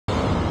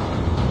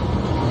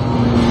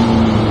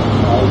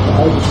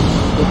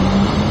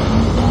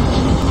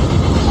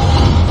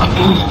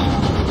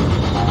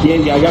ये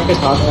याया के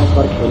साथ में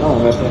पर खेला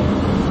हूँ वैसे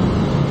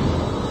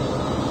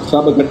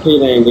सब इकट्ठे ही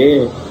रहेंगे।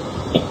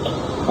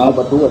 हाँ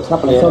बटू अच्छा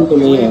प्लेयर तो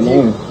नहीं है ना।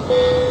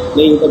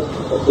 नहीं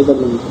इधर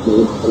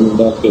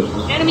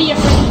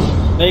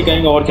नहीं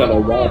कहीं और चला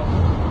यार।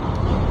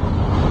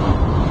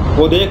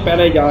 वो देख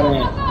पहले ही जा रहे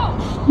हैं।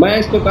 मैं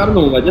इस पे कर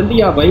लूंगा जल्दी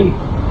आ भाई।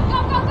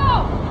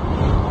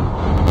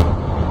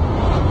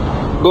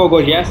 गो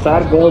यस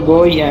सर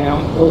गो या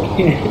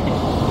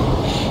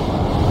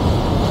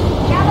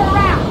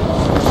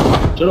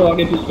चलो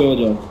आगे पीछे हो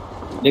जाओ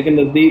लेकिन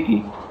नजदीक ही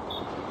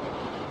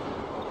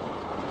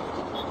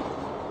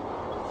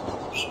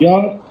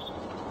यार।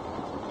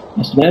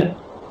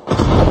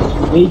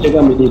 नई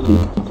जगह मिली थी।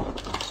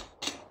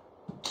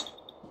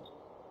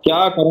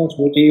 क्या करूं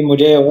सोची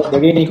मुझे और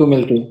जगह नहीं को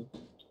मिलती।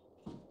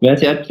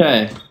 वैसे अच्छा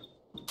है।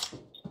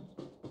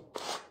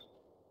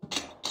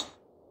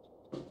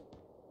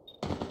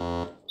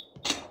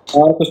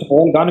 और कुछ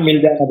और गन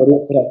मिल जाए ना बढ़िया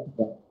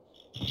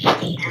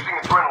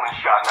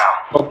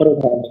ऊपर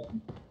उठा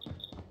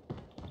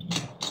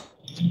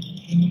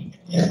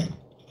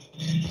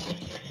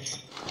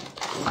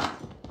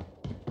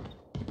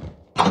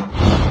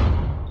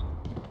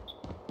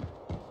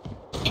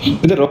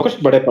इधर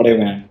रॉकेट बड़े पड़े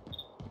हुए हैं।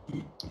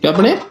 क्या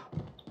पड़े?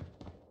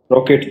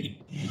 रॉकेट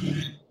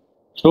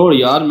छोड़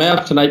यार मैं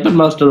अब स्नाइपर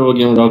मास्टर हो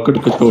गया हूँ।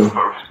 रॉकेट को छोड़।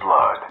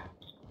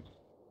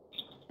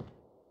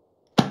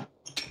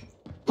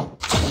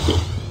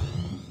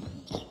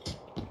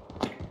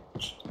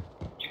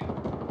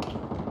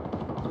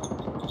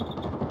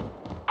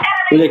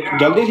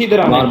 जल्दी से इधर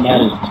आने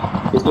मार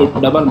इसको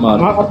डबल मार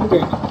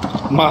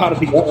मार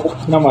दिया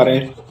ना मारे।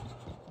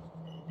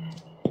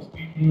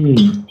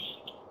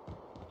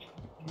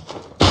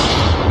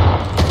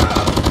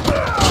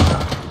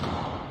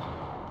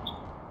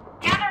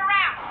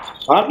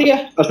 मार दिया।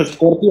 अच्छा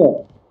स्कॉर्पियो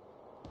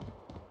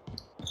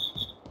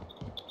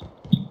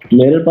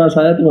मेरे पास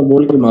आया तो मैं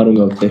बोल के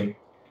मारूंगा उससे।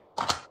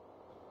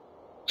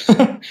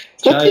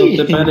 चाहे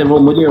उससे पहले वो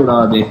मुझे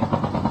उड़ा दे।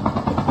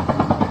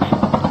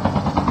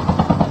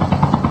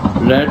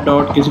 रेड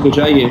डॉट किसी को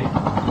चाहिए?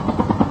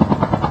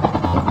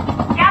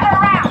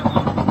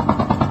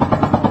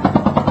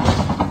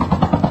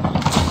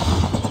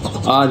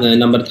 आ जाए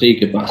नंबर 3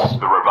 के पास।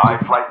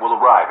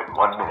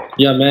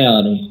 या मैं आ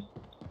रहा हूँ।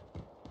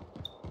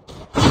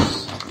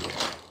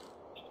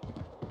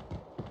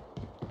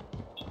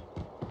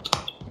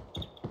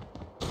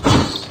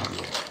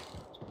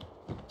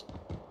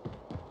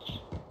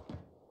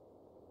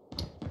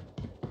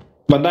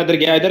 बंदा इधर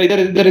गया इधर इधर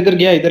इधर इधर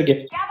गया इधर गया।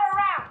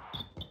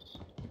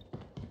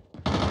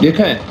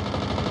 देखा है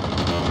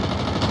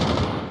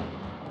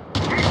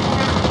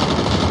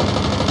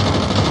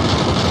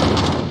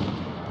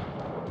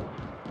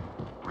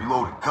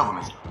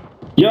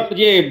यार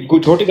ये कोई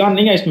छोटी गन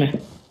नहीं है इसमें।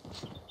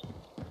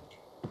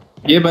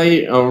 ये भाई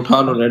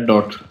उठा लो रेड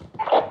डॉट।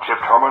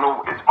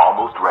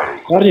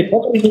 यार ये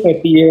कवर नहीं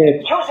करती है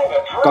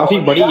काफी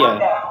बड़ी है।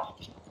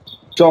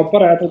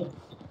 चॉपर है तो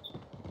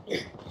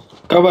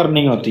कवर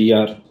नहीं होती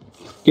यार।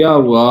 क्या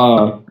हुआ?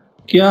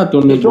 क्या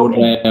तुमने बोल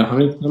रहा है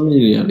हमें समझ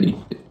नहीं आ रही।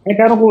 मैं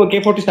कह रहा हूँ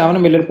AK-47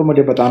 मिले तो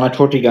मुझे बताना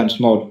छोटी गन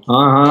स्मॉल।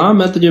 हाँ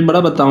मैं तुझे बड़ा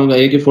बताऊंगा।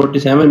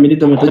 AK-47 मिली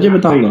तो मैं तुझे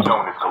बताऊंगा।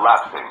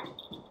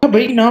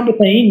 भाई नाम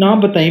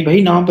बताई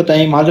भाई नाम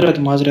बताई माजरत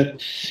माजरत।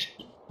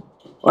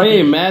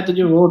 ओए मैं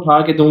तुझे वो उठा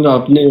के दूंगा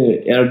अपने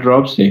एयर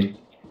ड्रॉप से।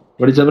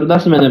 बड़ी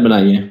जबरदस्त मैंने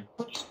बनाई है।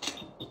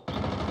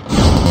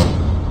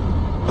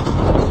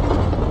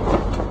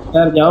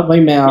 यार जाओ भाई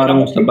मैं आ रहा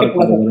हूँ।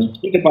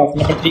 ठीक है पास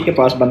नंबर 3 के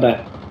पास बंदा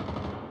है।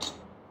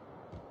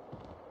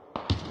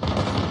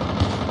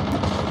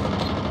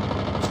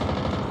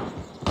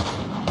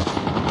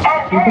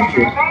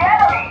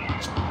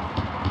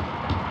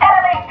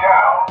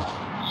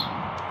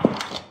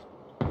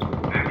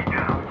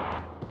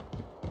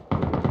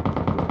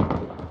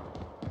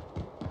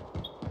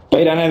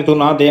 भाई रहने तू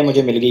ना दे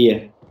मुझे मिल गई है।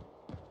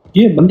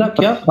 ये बंदा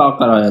क्या खा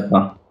कर आया था?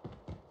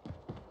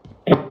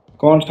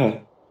 कौन था?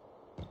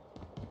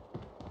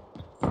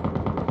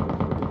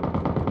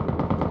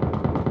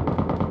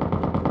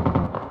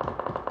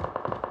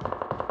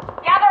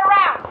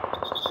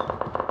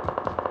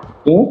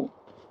 तो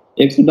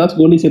 110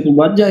 गोली से तू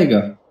बच जाएगा।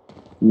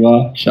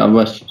 वाह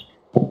शाबाश।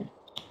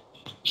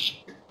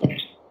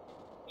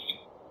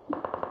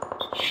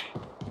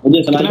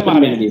 मुझे स्नाइपर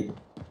मिल गई।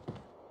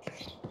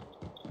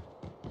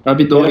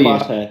 अभी तो ही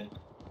पास है।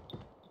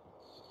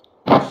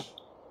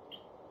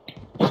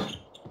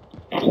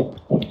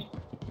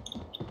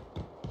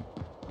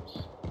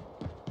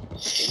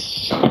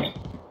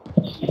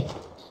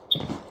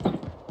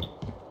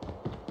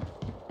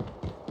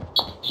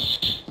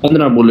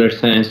 पंद्रह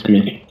बुलेट्स हैं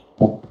इसमें।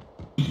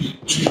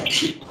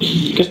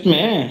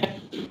 किसमें?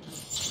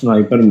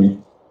 स्नाइपर में।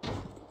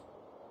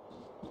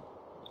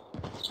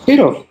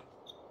 हीरो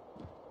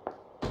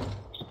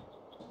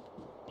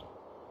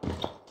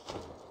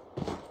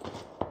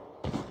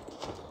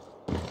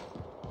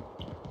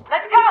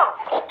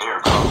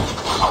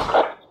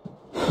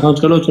हाँ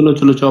चलो चलो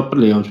चलो चॉपर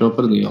ले आओ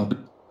चॉपर ले आओ।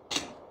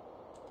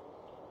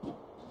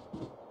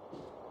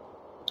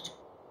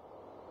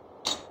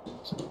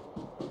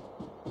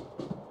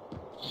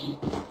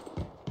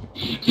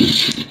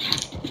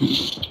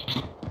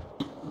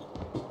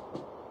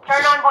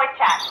 Turn on voice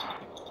chat.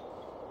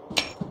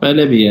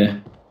 पहले भी है।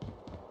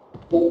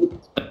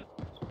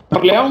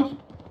 पर ले आऊं?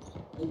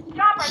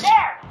 Chopper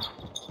there.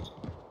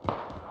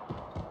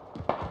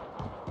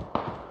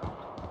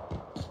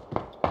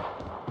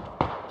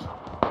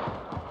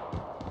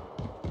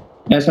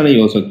 ऐसा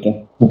नहीं हो सकता।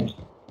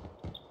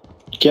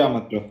 क्या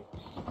मतलब?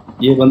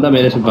 ये बंदा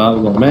मेरे से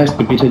भाग गया, मैं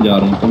इसके पीछे जा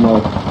रहा हूँ, तुम आओ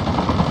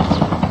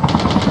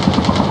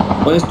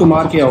और इसको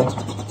मार के आओ।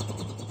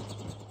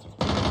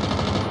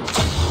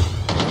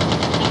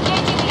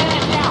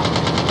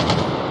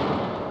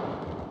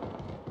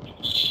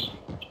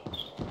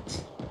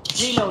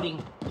 Reloading.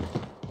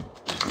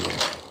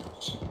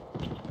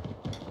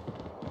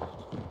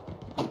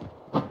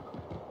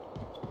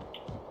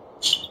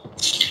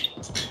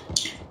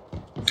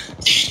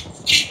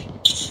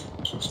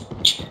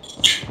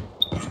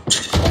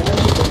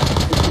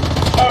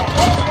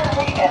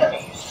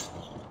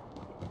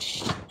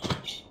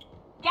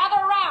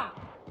 Gather around.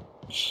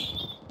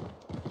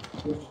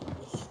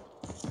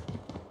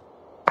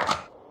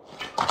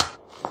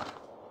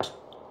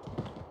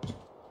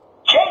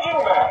 Changing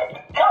mag.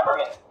 Cover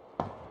it.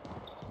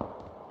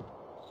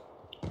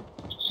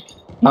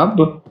 अब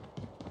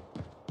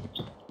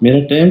मेरा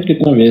टाइम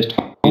कितना वेस्ट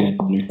किया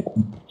तुमने?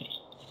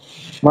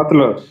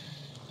 मतलब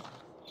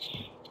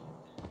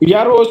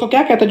यार वो उसको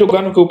क्या कहते हैं जो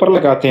गन के ऊपर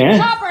लगाते हैं?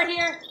 Chopper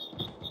here.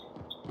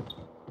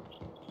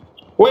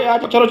 ओए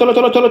आज चलो चलो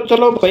चलो चलो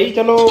चलो भाई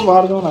चलो,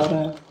 वार जोन आ रहा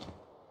है।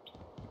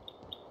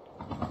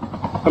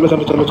 चलो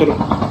चलो चलो चलो।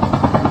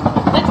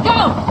 Let's go.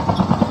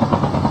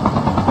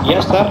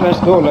 Yes sir, let's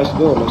go let's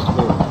go let's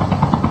go.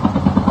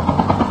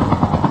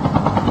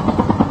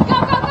 Go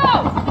go go.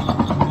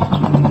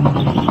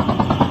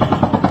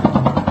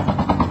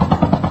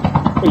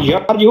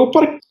 यार ये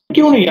ऊपर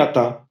क्यों नहीं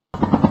आता?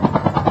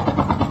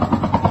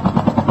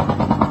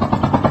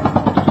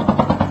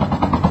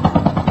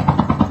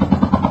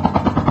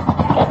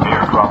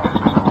 Airdrop has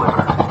been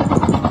delivered.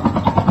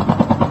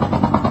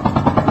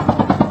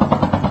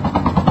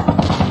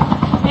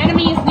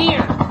 Enemy is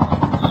near.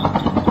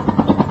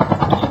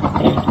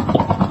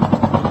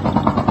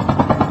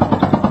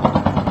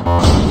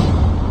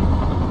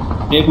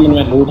 एक मिनट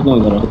में लूट दूं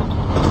जरा।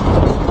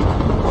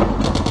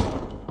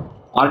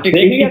 आर्टिक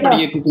देखिए क्या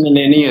ये कितने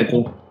लेनी है तो।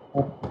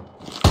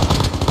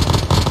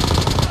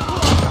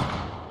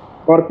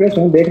 स्कॉर्पियो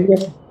से देख लिया।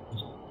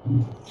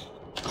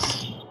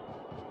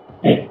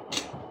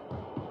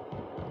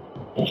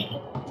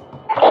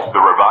 The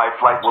revived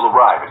flight will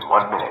arrive in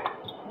 1 minute.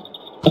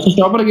 अच्छा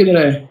चॉपर किधर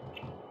है?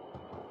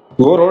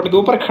 वो रोड के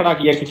ऊपर खड़ा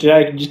किया कि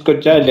चाहे जिसको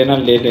चाहे लेना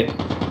ले ले।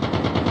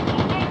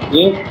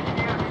 ये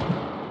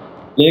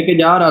लेके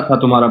जा रहा था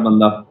तुम्हारा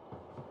बंदा।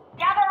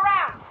 Gather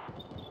around.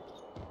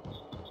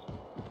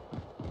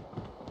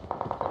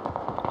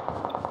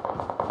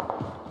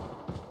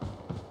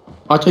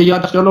 अच्छा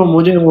यार चलो,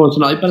 मुझे वो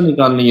स्नाइपर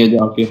निकालनी है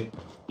जाके।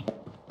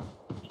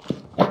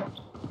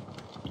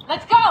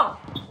 Let's go.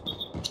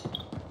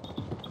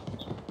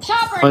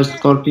 Chopper बस here.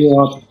 स्कॉर्पियो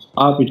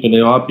आप ही चले,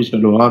 आप ही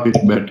चलो, आप ही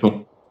बैठो,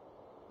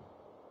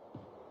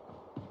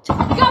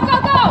 Go go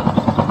go.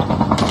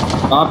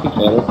 आप ही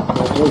चलो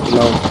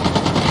चलाओ।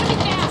 Enemy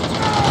down.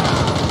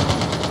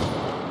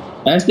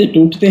 ऐसे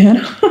टूटते हैं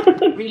ना।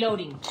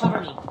 Reloading.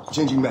 Cover me.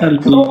 Changing mag.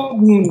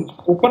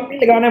 ऊपर नहीं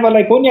लगाने वाला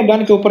है कौन? या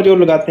गन के ऊपर जो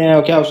लगाते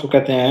हैं क्या उसको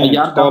कहते हैं?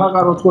 यार दफा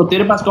कर उसको।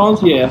 तेरे पास कौन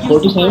सी है?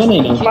 47 है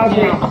ना?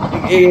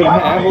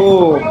 है वो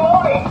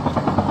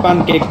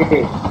पन के Go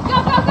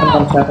go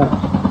go.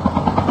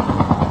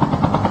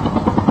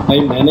 भाई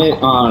मैंने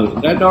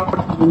रेड डॉट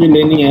मुझे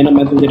लेनी है ना,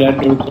 मैं तुझे रेड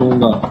डॉट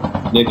दूंगा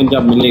लेकिन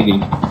जब मिलेगी।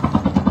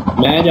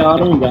 मैं जा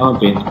रहा हूँ जहाँ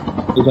पे,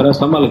 तू जरा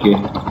संभल के।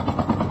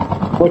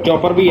 वो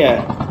चॉपर भी है,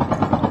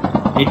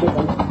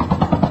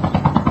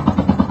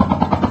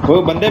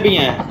 वो बंदे भी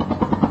हैं।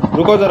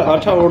 रुको जरा।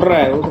 अच्छा उड़ रहा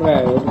है उड़ रहा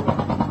है उड़ रहा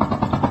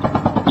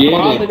है। ये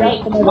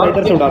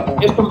इधर से उड़ाता हूँ।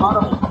 इसको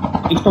मारो,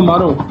 इसको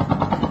मारो।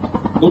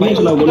 गोलियां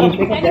चलाओ, गोलियां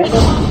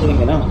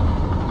ना,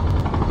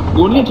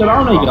 गोलियां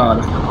चलाओ ना यार।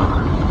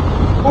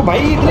 ओ भाई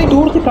इतनी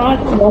दूर से कहाँ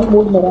से लॉन्ग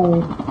बोर्ड मरा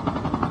हूँ?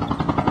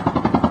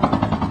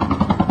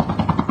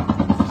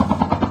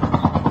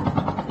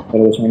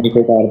 चलो शांति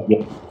को कार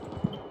दिया।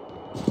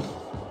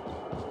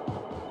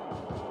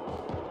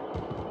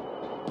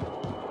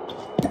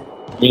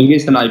 मिल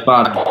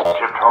sniper.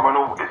 Chip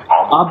terminal is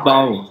almost आप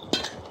बाओ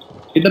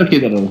इधर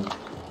किधर हो?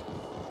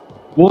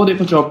 वो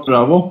देखो चॉपर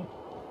वो।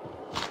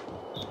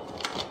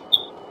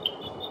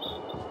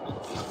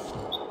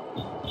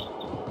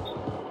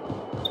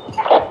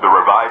 The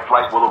revived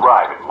flight will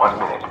arrive in 1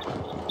 minute.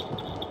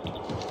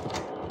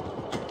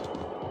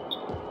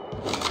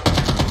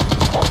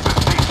 The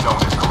safe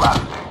zone is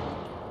collapsing.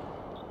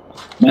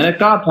 मैंने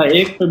कहा था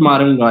एक पे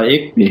मारूंगा,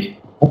 एक पे।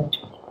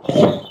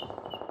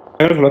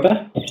 होता है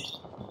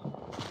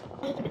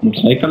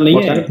मोटरसाइकिल नहीं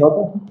है।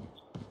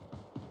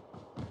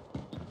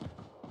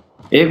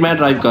 एक मैं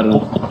ड्राइव कर रहा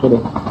हूँ। छोड़ो।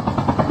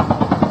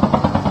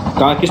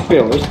 कहाँ किस पे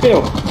हो? इस पे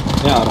हो?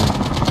 मैं आ रहा हूँ।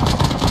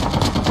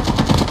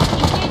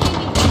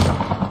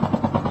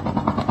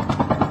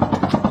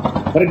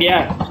 गया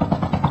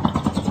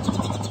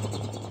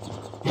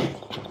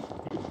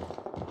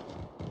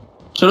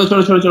चलो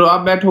चलो चलो चलो,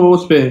 आप बैठो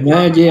उस पे, मैं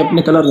ये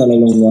अपने कलर वाला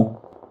लूंगा।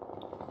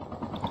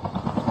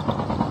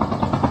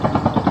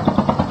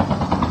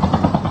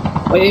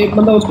 भाई एक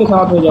बंदा उसके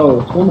साथ हो जाओ,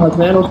 तुम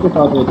हसनैन उसके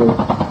साथ हो जाओ।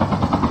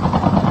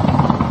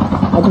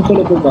 अच्छा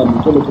चलो कोई बात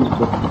नहीं, चलो चलो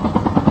चलो।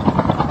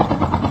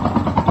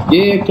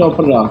 ये एक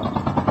चौपर रहा,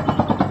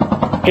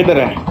 किधर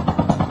है?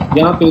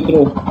 यहाँ पे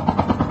उतरो।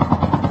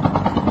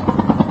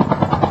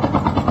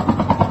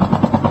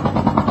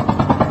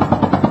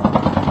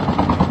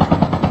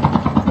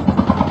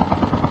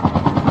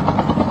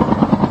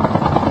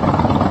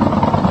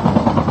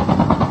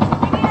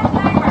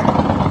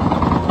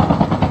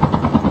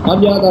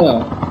 अब याद आया,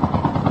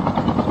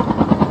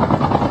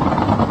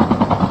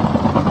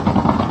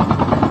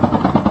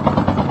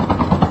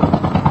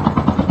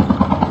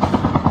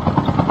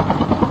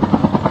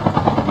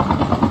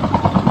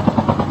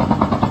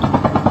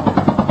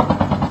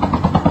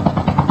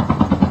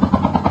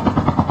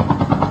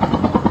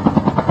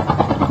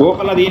 वो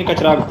अलादीन का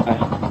चिराग है।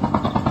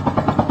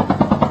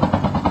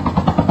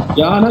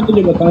 क्या ना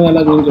तुझे बताएं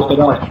अलादीन के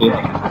चिराग पे।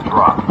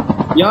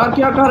 यार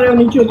क्या कर रहे हो,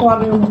 नीचे उतार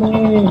रहे हो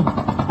हमें।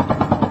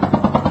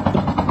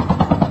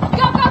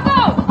 Go, go, go!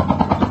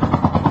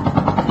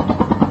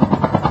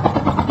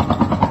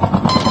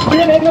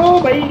 मुझे ले लो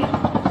भाई।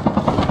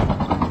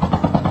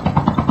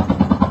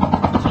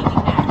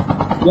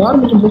 यार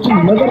मुझे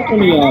नजर तो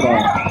नहीं आ रहा।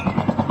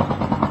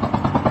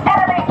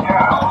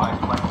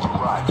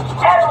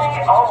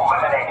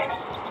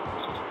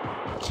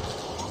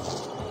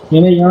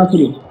 मैंने यहाँ से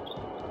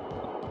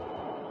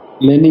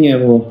लेनी है,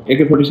 वो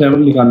AK-47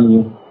 निकालनी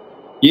है।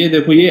 ये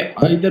देखो, ये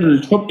इधर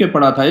छुप के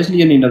पड़ा था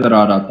इसलिए नहीं नजर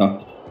आ रहा था।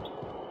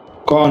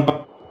 कौन?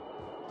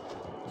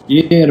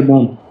 ये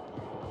एयरबोन।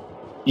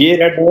 ये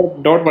रेड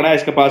डॉट बना है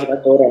इसके पास, रेड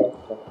डॉट है।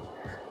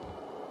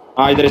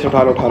 हाँ इधर से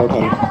उठा लो उठा लो उठा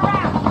लो।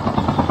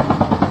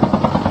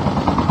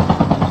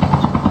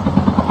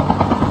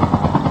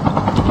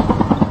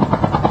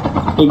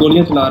 तो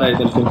गोलियां चला रहा है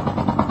इधर से।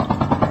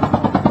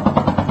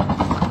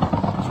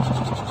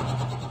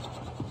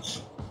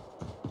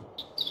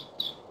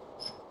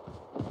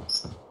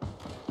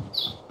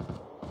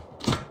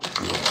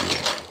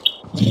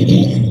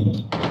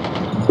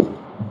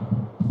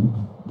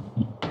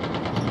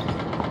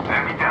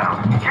 Enemy down.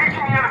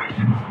 Engaging the enemies.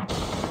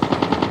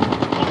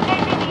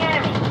 Engaging the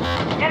enemy.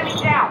 Enemy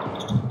down.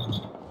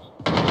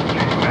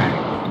 Getting back.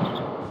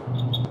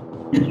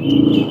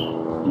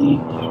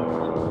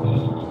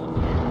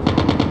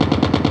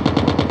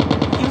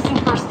 Using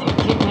first aid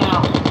kit now.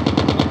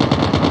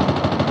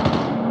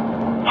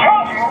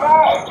 Changing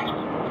back.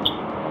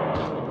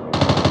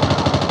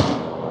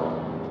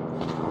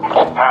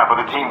 Half of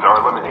the teams are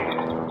eliminated.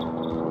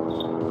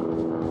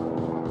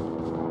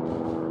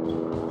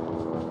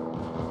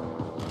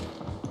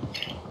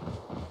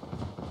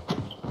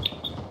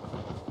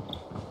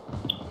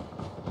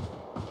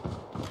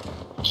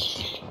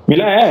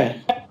 मिला है?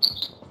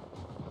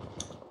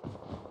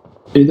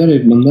 इधर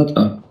एक बंदा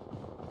था।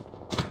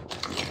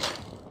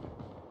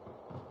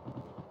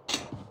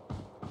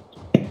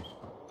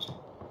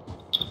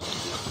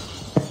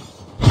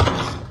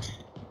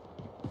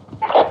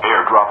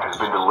 Airdrop has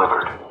been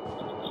delivered.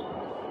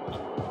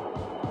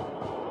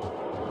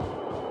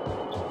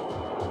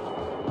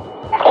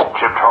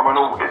 Chip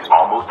terminal is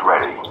almost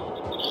ready.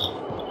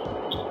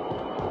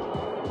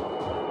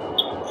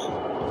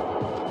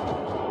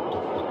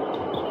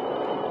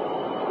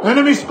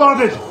 Enemy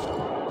spotted!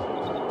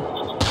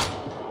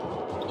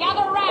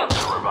 Gather around.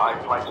 The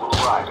revived flight will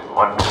arrive in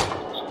 1 minute.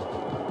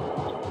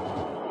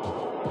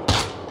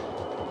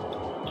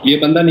 ये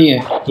बंदा नहीं है,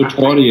 कुछ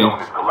और ही है।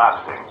 Zone is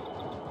collapsing.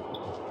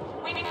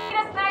 We need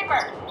a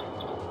sniper.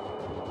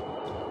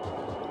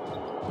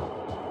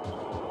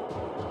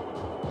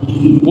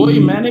 वही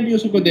मैंने भी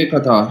उसी को देखा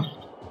था।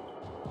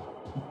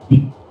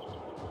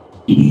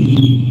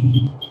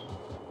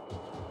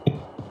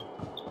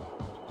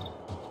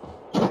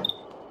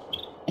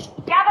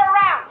 Gather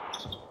around.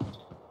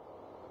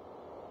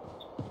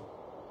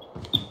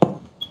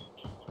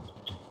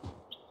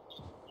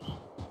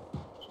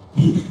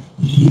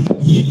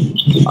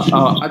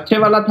 अच्छे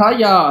वाला था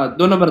या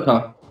 2 नंबर था?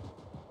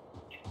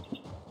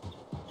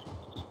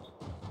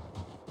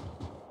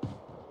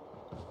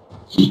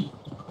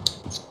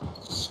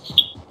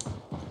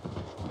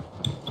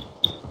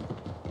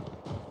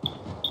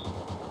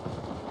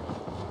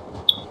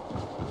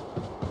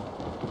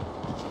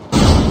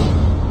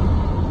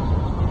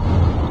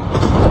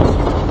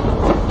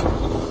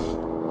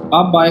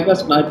 आप बाय का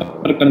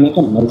स्नाइपर करने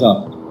का मजा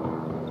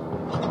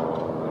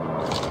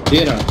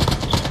दे रहा।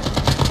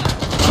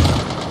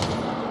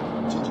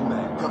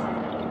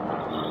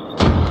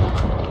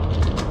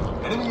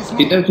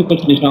 इधर से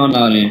कुछ निशान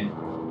आ रहे हैं।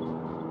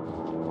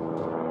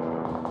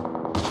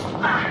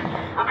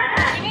 We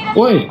need a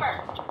ओए, sniper.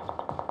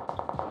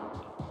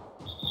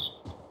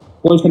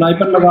 कोई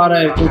स्नाइपर लगा रहा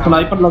है, कोई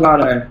स्नाइपर लगा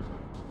रहा है।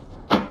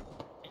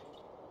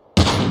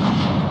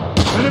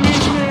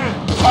 Enemies near!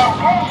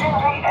 Engaging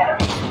the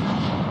enemy.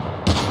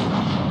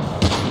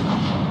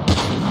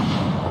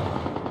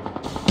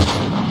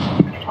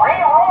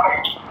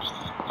 Reloading.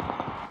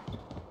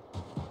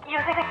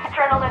 Using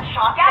adrenaline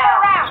shot. Gather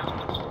around.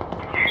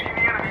 Engaging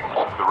the enemy.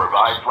 The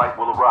revived flight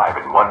will arrive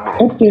in 1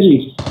 minute. अब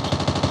तेरी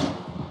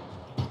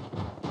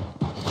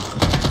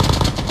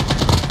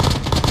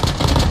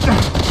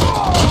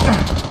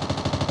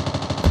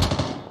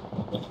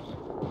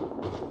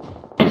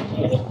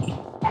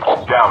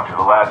Down to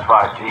the last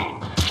 5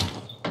 teams.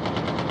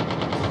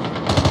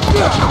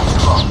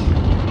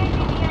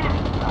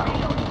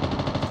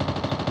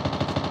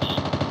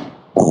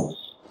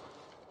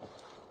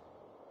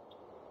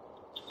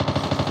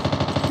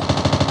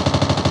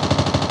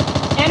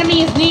 Enemy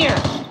is near.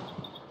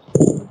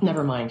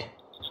 Never mind.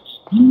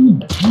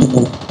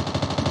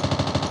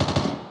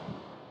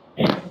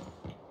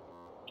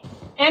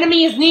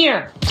 Enemy is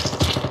near.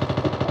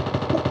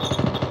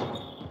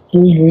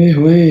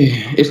 ओए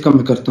इसका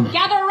मैं करता हूँ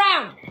Gather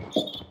around.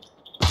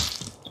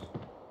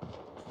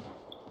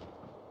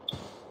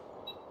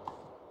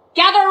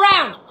 Gather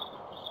around.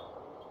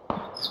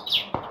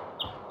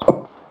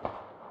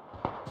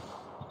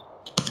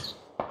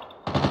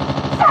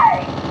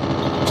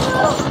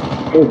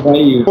 ओ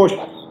भाई push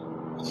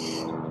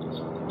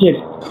ये